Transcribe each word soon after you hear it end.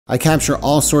I capture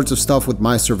all sorts of stuff with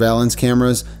my surveillance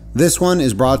cameras. This one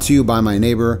is brought to you by my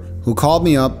neighbor who called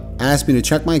me up, asked me to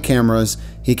check my cameras.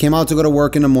 He came out to go to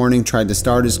work in the morning, tried to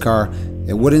start his car.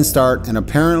 It wouldn't start, and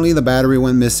apparently the battery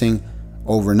went missing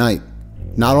overnight.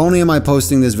 Not only am I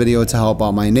posting this video to help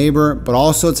out my neighbor, but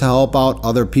also to help out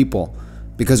other people,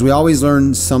 because we always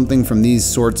learn something from these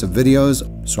sorts of videos,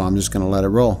 so I'm just gonna let it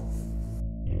roll.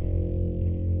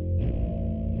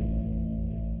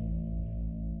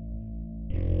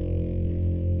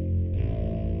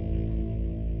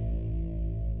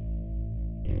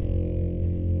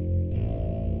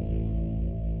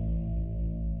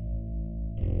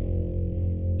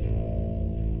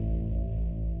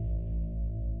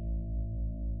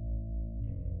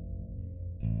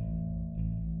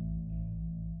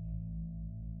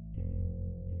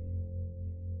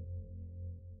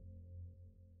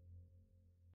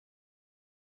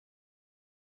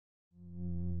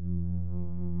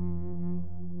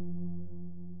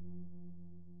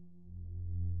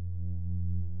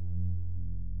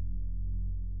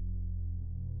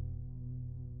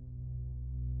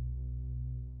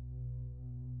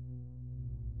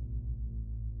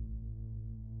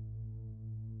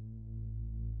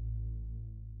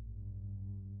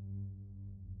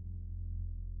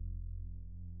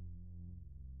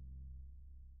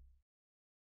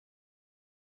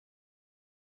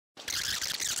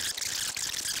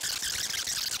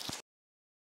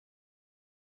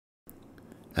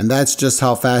 And that's just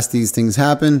how fast these things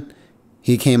happen.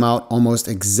 He came out almost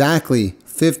exactly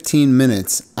 15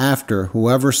 minutes after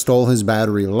whoever stole his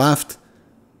battery left.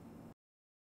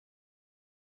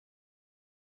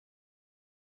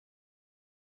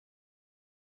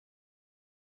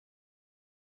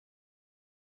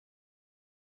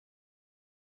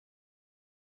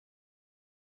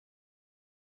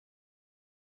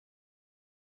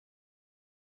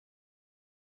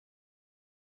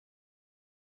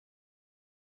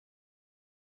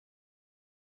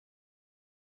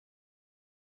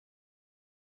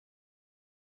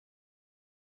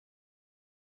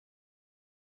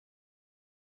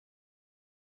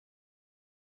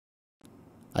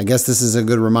 I guess this is a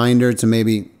good reminder to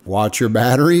maybe watch your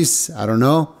batteries. I don't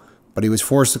know. But he was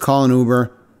forced to call an Uber.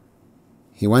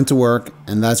 He went to work,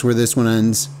 and that's where this one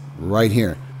ends, right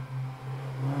here.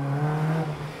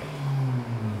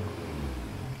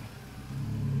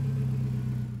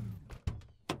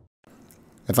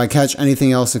 If I catch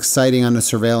anything else exciting on the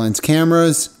surveillance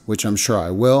cameras, which I'm sure I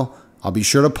will, I'll be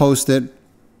sure to post it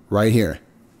right here.